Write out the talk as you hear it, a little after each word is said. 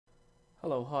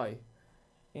Hello, hi.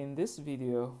 In this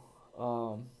video,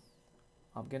 I'm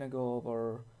gonna go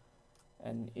over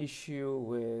an issue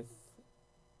with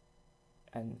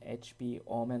an HP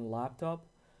Omen laptop.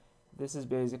 This is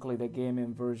basically the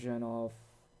gaming version of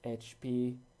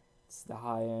HP. It's the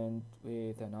high end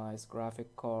with a nice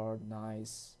graphic card,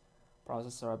 nice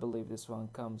processor. I believe this one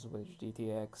comes with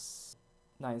GTX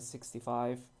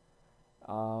 965.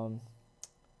 Um,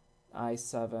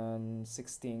 i7,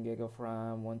 16 gig of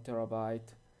RAM, 1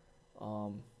 terabyte.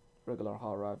 Regular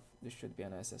hard drive. This should be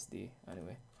an SSD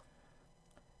anyway.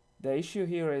 The issue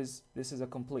here is this is a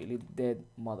completely dead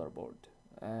motherboard,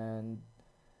 and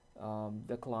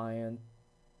the client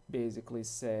basically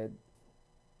said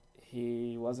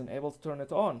he wasn't able to turn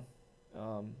it on.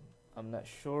 I'm not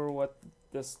sure what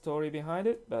the story behind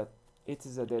it, but it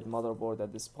is a dead motherboard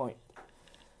at this point.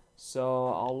 So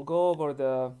I'll go over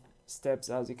the steps.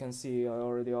 As you can see, I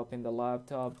already opened the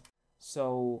laptop.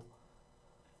 So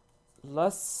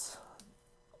let's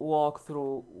walk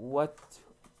through what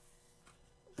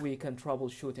we can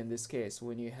troubleshoot in this case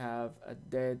when you have a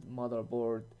dead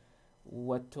motherboard,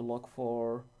 what to look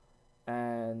for,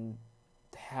 and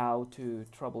how to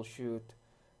troubleshoot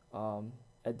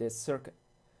a dead circuit.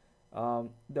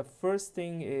 The first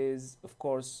thing is, of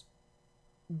course,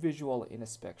 visual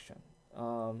inspection.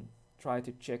 Try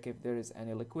to check if there is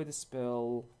any liquid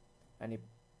spill, any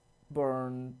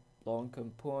burn, long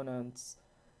components.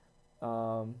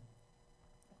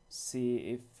 See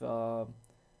if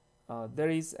there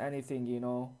is anything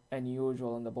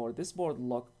unusual on the board. This board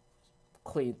looked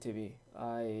clean to me.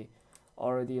 I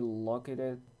already looked at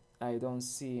it. I don't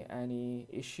see any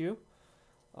issue.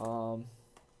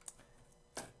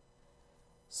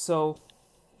 So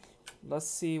let's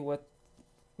see what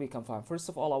we can find. First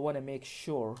of all, I want to make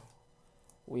sure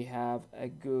we have a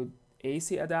good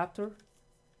AC adapter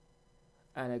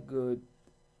and a good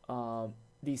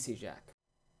DC jack.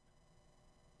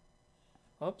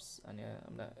 Oops, and yeah,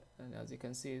 and as you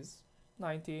can see, is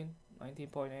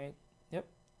 19.8. Yep,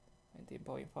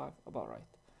 19.5, about right.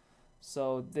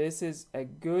 So this is a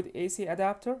good AC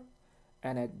adapter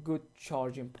and a good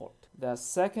charging port. The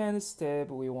second step,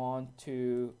 we want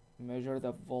to measure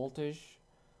the voltage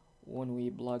when we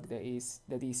plug the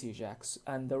DC jacks.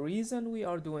 And the reason we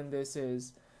are doing this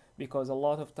is because a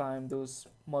lot of time those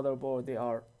motherboard, they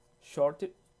are shorted,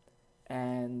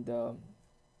 and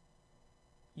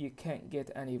you can't get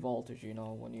any voltage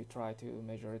when you try to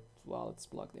measure it while it's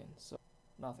plugged in. So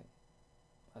nothing,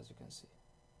 as you can see.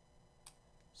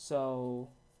 So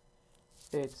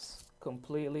it's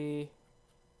completely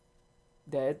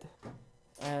dead,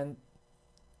 and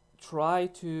try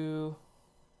to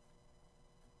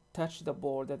touch the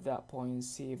board at that point,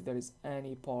 see if there is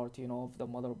any part of the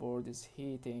motherboard is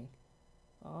heating.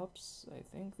 Oops, I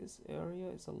think this area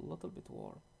is a little bit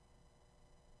warm.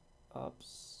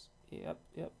 Oops, yep,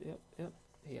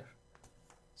 here.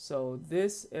 So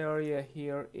this area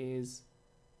here is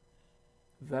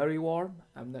very warm.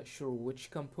 I'm not sure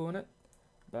which component,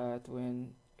 but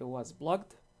when it was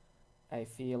plugged, I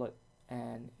feel it,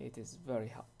 and it is very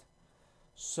hot.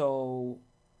 So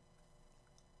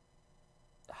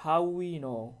how we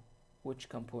know which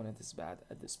component is bad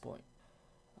at this point?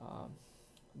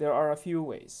 There are a few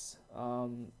ways.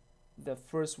 The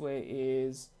first way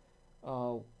is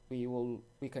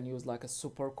we can use like a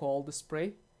super cold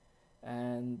spray,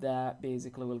 and that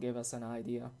basically will give us an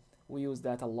idea. We use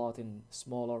that a lot in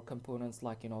smaller components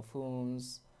like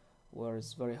phones, where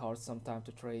it's very hard sometimes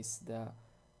to trace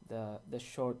the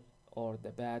short or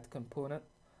the bad component.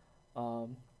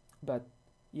 But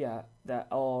yeah,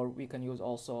 or we can use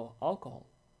also alcohol.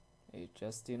 It's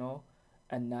just a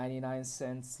 99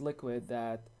 cents liquid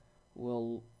that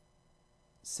will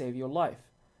save your life.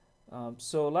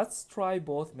 So let's try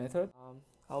both methods.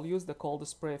 I'll use the cold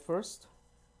spray first.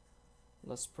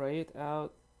 Let's spray it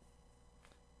out,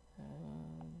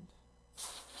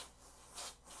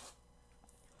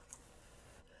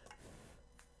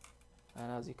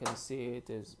 and as you can see, it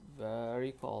is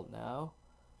very cold now.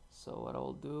 So what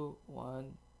I'll do,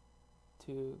 1,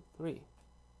 2, 3.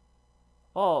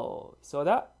 Oh, saw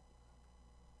that?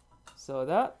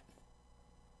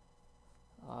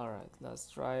 All right, let's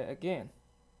try again.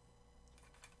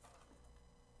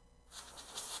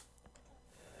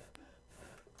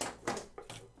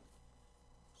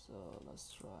 So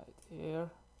let's try it here.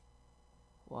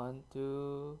 1,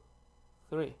 2,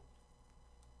 3.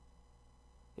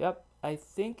 Yep, I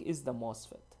think is the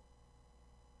MOSFET.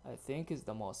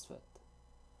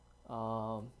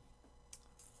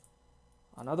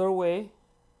 Another way,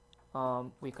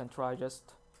 we can try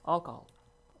just alcohol.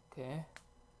 Okay,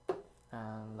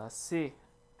 and let's see.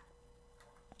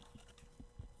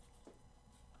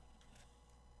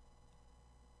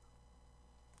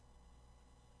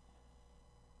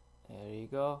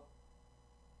 go.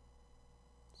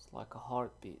 It's like a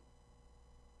heartbeat.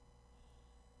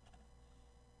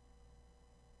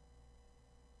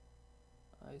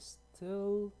 I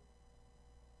still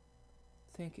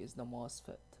think it's the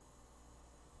MOSFET.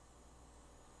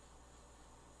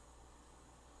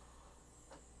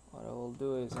 What I will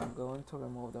do is I'm going to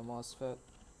remove the MOSFET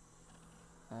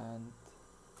and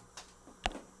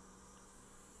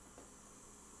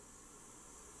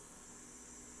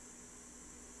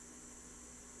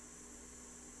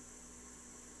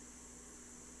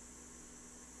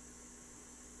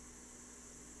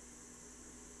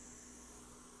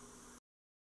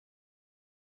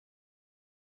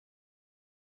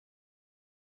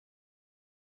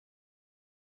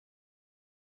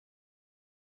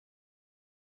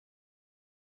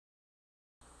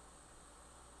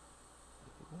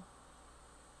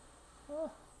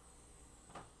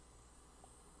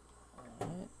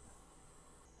alright.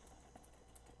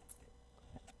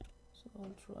 So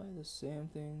I'll try the same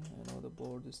thing. I know the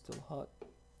board is still hot.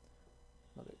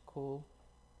 Let it cool.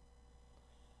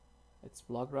 It's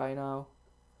blocked right now,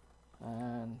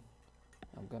 and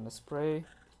I'm gonna spray,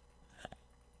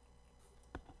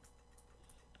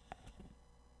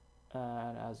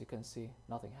 and as you can see,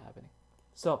 nothing happening.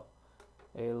 So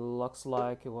it looks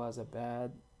like it was a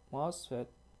bad MOSFET.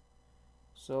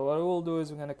 So what we'll do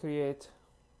is we're gonna create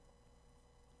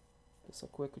just a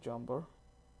quick jumper.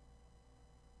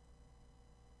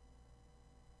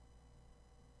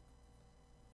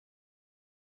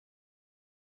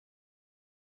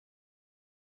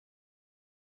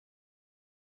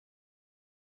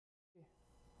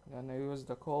 I'm gonna use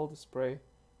the cold spray.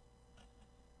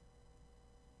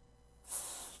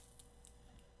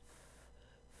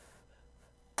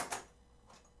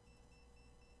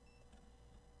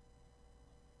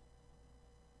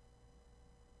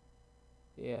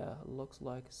 Yeah, it looks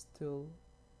like it's still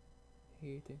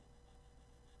heating.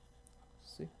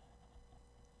 See?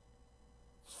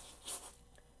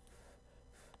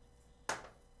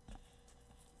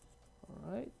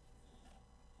 Alright.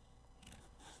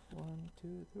 1,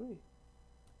 2, 3.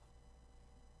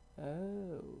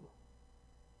 Oh.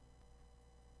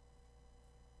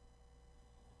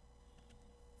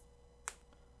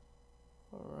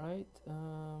 Alright,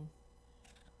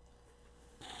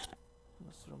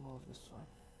 let's remove this one.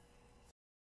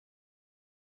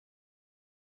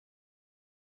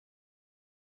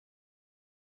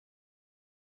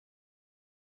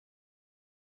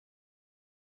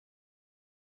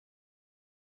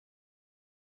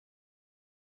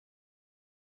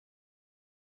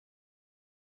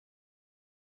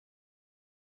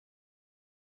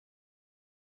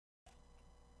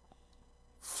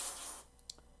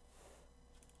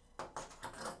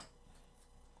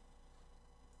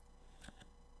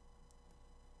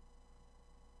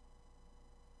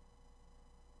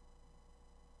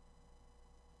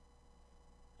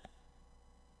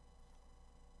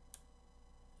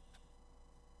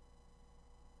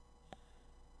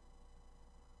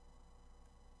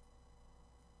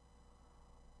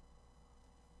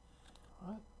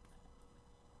 Alright.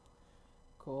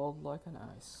 Cold like an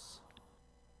ice.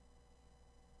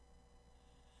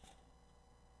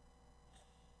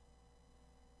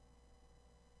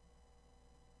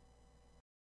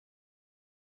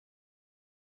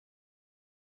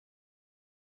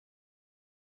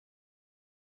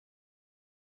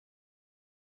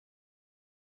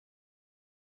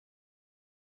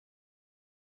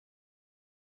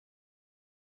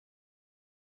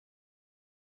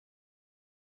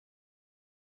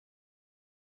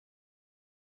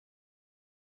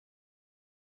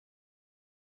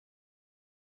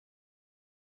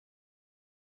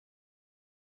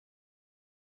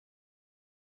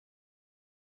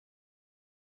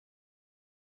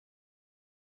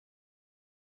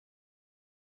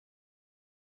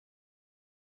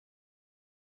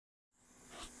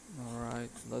 Alright,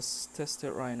 let's test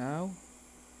it right now.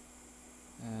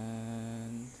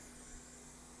 And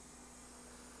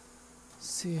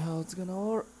see how it's gonna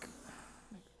work.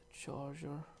 Make the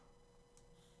charger.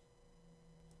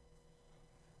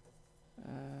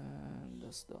 And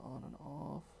that's the on and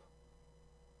off.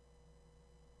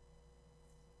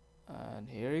 And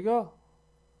here you go.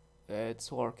 It's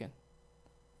working.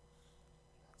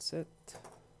 That's it.